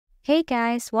Hey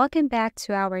guys, welcome back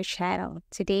to our channel.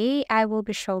 Today I will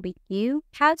be showing you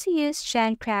how to use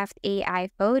Gencraft AI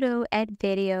photo and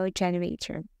video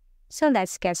generator. So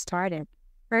let's get started.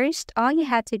 First, all you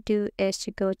have to do is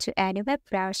to go to any web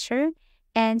browser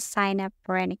and sign up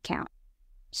for an account.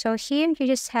 So here you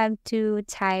just have to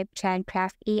type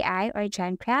Gencraft AI or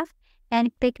Gencraft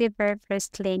and click the very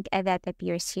first link that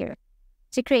appears here.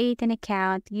 To create an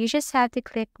account, you just have to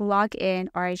click login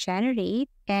or generate.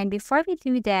 And before we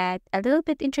do that, a little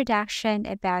bit introduction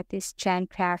about this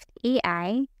Gencraft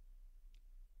AI.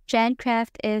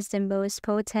 Gencraft is the most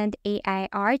potent AI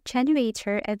art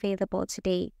generator available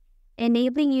today,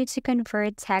 enabling you to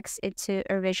convert text into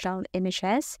original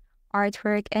images,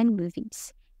 artwork, and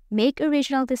movies. Make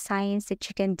original designs that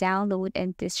you can download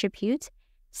and distribute.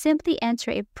 Simply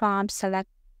enter a prompt, select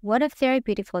one of their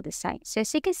beautiful designs. So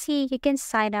as you can see, you can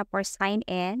sign up or sign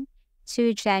in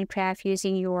to Gencraft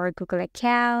using your Google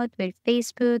account with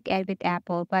Facebook and with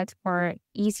Apple. But for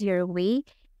easier way,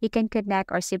 you can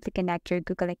connect or simply connect your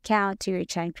Google account to your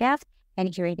Gencraft,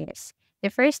 and here it is. The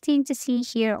first thing to see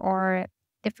here or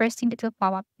the first thing that will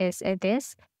pop up is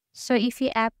this. So if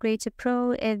you upgrade to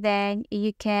Pro, then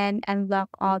you can unlock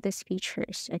all these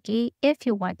features, okay, if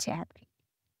you want to upgrade.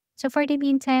 So for the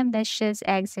meantime, let's just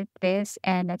exit this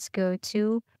and let's go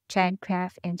to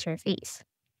Gencraft interface.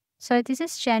 So this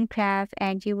is Gencraft,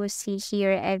 and you will see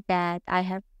here that I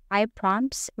have 5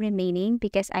 prompts remaining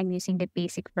because I'm using the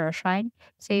basic version.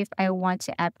 So if I want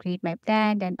to upgrade my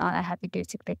plan, then all I have to do is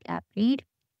to click upgrade.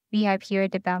 We have here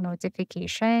the bell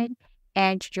notification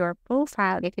and your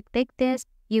profile. If you click this,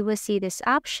 you will see these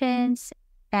options,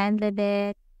 band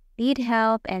limit, need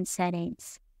help, and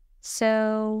settings.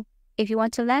 So if you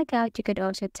want to log out, you could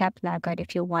also tap log out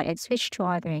if you want and switch to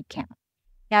other account.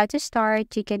 Now to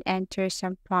start, you can enter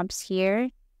some prompts here.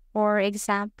 For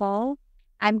example,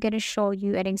 I'm going to show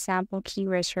you an example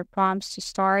keywords for prompts to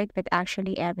start, but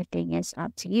actually everything is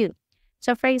up to you.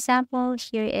 So for example,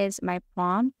 here is my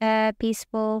prompt,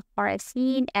 peaceful forest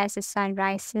scene as the sun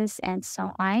rises and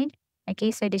so on.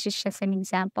 Okay, so this is just an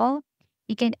example.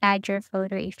 You can add your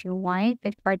photo if you want,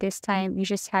 but for this time, you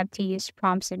just have to use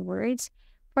prompts and words.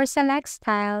 For select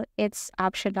style, it's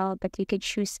optional, but you can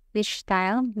choose which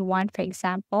style you want. For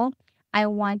example, I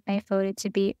want my photo to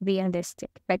be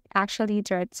realistic, but actually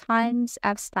there are tons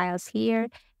of styles here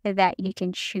that you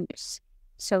can choose.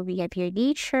 So we have here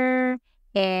nature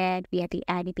and we have the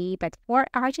anime, but for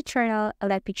our tutorial,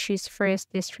 let me choose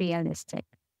first this realistic.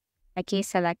 Okay,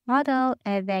 select model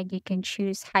and then you can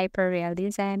choose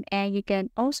hyperrealism and you can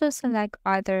also select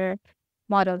other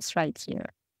models right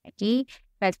here. Okay,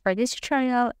 but for this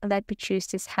tutorial, let me choose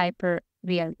this hyper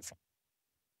realism.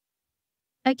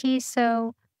 Okay,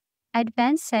 so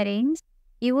advanced settings,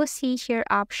 you will see here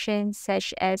options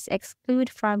such as exclude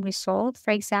from result.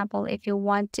 For example, if you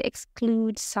want to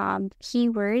exclude some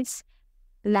keywords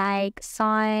like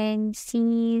sun,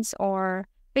 scenes, or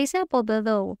for example,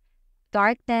 below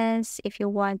darkness, if you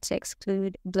want to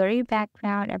exclude blurry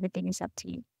background, everything is up to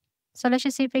you. So let's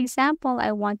just say, for example,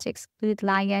 I want to exclude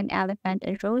lion, elephant,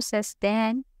 and roses.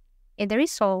 Then in the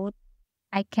result,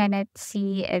 I cannot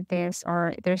see this,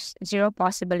 or there's zero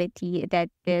possibility that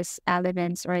these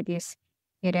elements or these,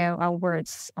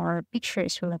 words or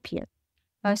pictures will appear.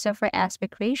 Also, for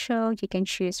aspect ratio, you can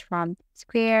choose from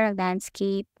square,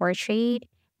 landscape, portrait,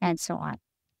 and so on.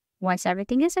 Once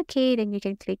everything is okay, then you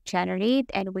can click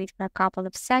generate and wait for a couple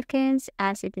of seconds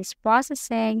as it is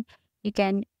processing. You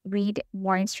can read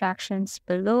more instructions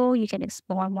below. You can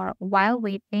explore more while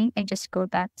waiting and just go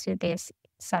back to this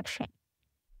section.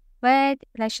 But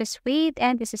let's just wait,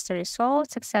 and this is the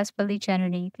result successfully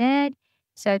generated.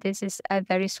 So this is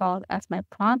the result of my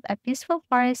prompt, a peaceful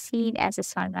forest scene as the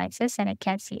sun rises, and I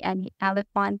can't see any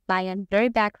elephant, lion, blurry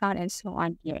background, and so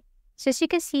on here. So as you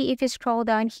can see, if you scroll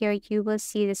down here, you will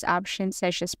see this option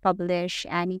such as publish,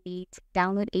 animate,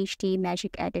 download HD,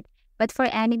 magic edit. But for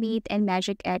animate and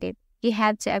magic edit, you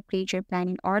have to upgrade your plan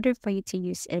in order for you to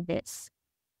use this.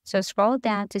 So scroll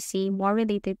down to see more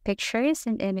related pictures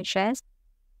and images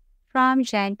from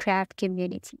Gencraft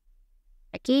community.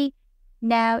 Okay,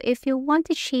 now if you want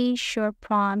to change your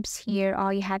prompts here,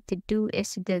 all you have to do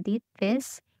is to delete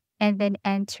this and then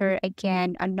enter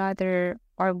again another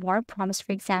or more prompts.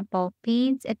 For example,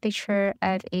 paint a picture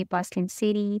of a bustling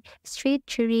city, street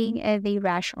during the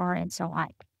rush hour, and so on.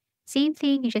 Same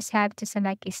thing, you just have to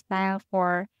select a style.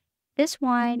 For this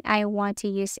one, I want to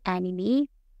use anime,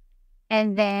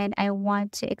 and then I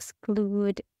want to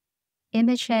exclude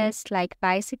images like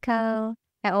bicycle.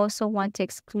 I also want to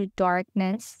exclude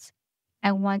darkness.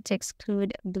 I want to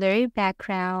exclude blurry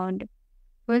background,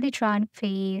 poorly drawn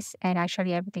face, and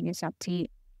actually everything is up to you.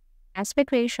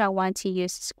 Aspect ratio, I want to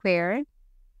use square.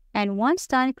 And once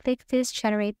done, click this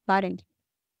generate button.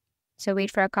 So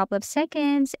wait for a couple of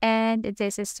seconds and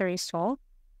this is the result.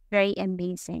 Very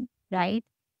amazing, right?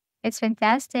 It's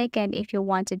fantastic. And if you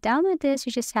want to download this,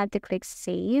 you just have to click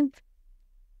save.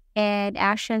 And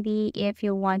actually, if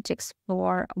you want to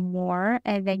explore more,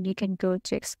 and then you can go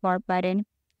to explore button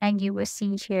and you will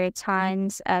see here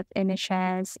tons of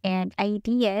images and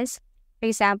ideas. For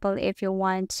example, if you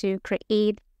want to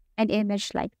create an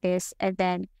image like this, and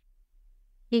then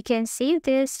you can save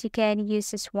this, you can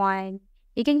use this one.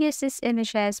 You can use these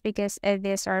images because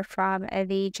these are from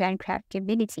the Gencraft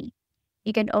community.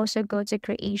 You can also go to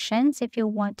creations if you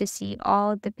want to see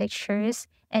all the pictures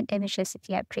and images that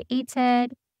you have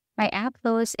created. My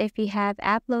uploads if you have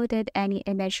uploaded any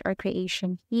image or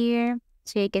creation here.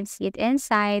 So you can see it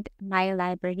inside my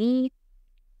library.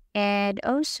 And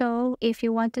also, if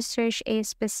you want to search a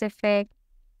specific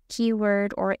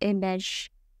keyword or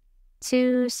image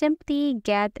to simply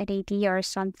get an idea or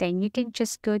something, you can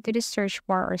just go to the search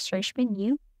bar or search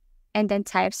menu and then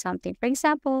type something. For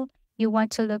example, you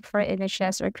want to look for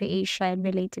images or creation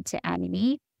related to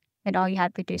anime, then all you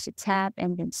have to do is to tap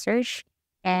and then search.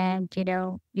 And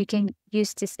you can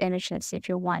use these images if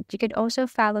you want. You can also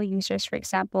follow users. For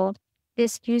example,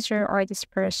 this user or this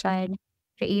person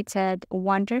created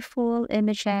wonderful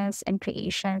images and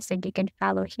creations, and you can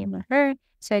follow him or her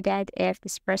so that if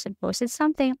this person posted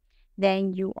something,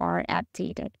 then you are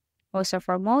updated. Also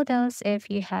for models, if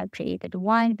you have created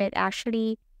one, but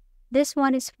actually this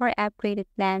one is for upgraded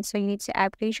plan, so you need to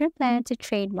upgrade your plan to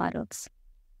train models.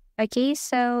 Okay,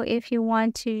 so if you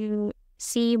want to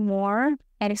see more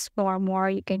and explore more,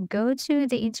 you can go to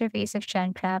the interface of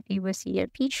Gencraft. You will see your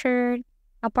feature.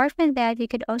 Apart from that, you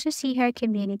can also see her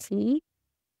community.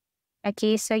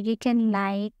 Okay, so you can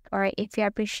like, or if you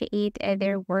appreciate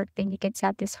their work, then you can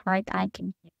tap this heart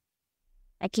icon.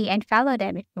 Okay, and follow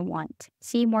them if you want.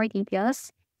 See more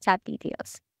details, tap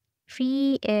details.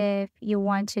 Free if you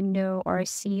want to know or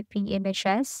see free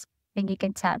images, then you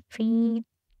can tap free.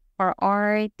 Or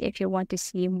art if you want to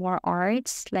see more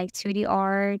arts like 2D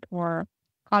art or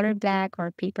color black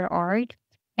or paper art.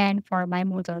 And for my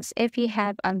models, if you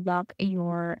have unlocked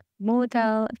your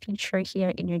model feature here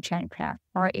in your Gencraft,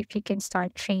 or if you can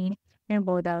start train your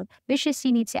model, which is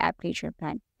you need to upgrade your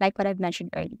plan, like what I've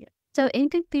mentioned earlier. So in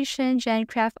conclusion,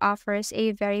 Gencraft offers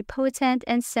a very potent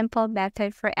and simple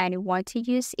method for anyone to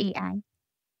use AI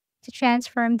to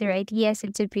transform their ideas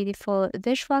into beautiful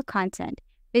visual content.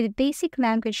 With basic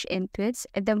language inputs,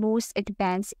 the most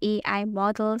advanced AI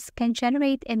models can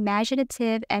generate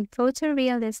imaginative and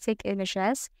photorealistic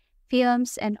images,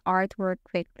 films, and artwork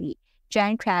quickly.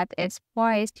 Gencraft is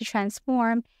poised to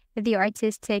transform the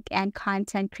artistic and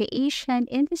content creation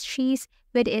industries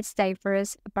with its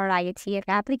diverse variety of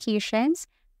applications,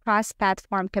 cross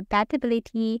platform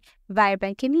compatibility,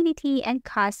 vibrant community, and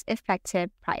cost effective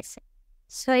pricing.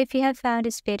 So if you have found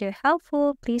this video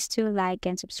helpful, please do like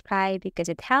and subscribe because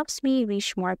it helps me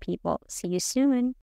reach more people. See you soon.